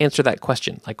try to answer that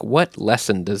question. Like, what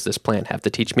lesson does this plant have to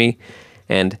teach me?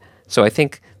 And so I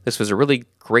think this was a really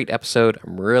great episode.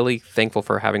 I'm really thankful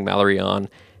for having Mallory on,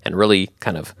 and really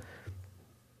kind of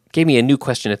gave me a new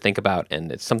question to think about.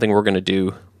 And it's something we're going to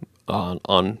do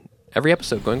on every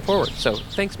episode going forward. So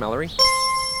thanks, Mallory.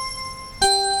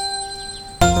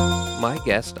 My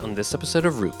guest on this episode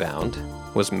of Rootbound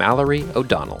was Mallory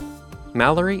O'Donnell.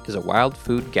 Mallory is a wild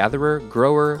food gatherer,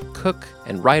 grower, cook,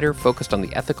 and writer focused on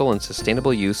the ethical and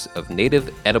sustainable use of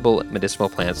native edible medicinal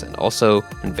plants and also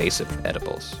invasive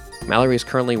edibles. Mallory is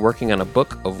currently working on a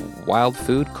book of wild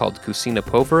food called Cucina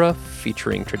Povera,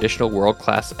 featuring traditional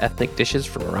world-class ethnic dishes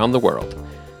from around the world.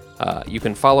 You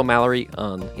can follow Mallory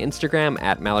on Instagram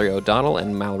at Mallory O'Donnell,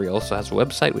 and Mallory also has a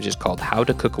website which is called How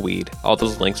to Cook a Weed. All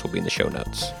those links will be in the show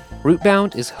notes.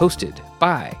 Rootbound is hosted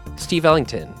by Steve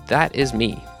Ellington, that is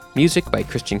me. Music by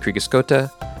Christian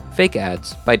Kriegescota. Fake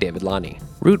ads by David Lonnie.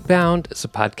 Rootbound is a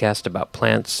podcast about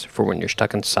plants for when you're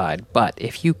stuck inside, but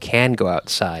if you can go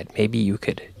outside, maybe you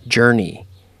could journey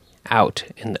out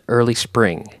in the early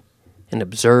spring and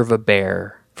observe a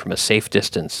bear from a safe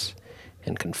distance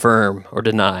and confirm or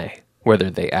deny whether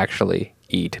they actually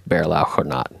eat bärlauch or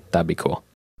not. That'd be cool.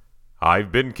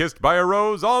 I've been kissed by a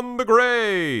rose on the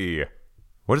gray.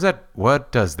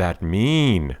 What does that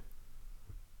mean?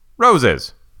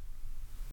 Roses.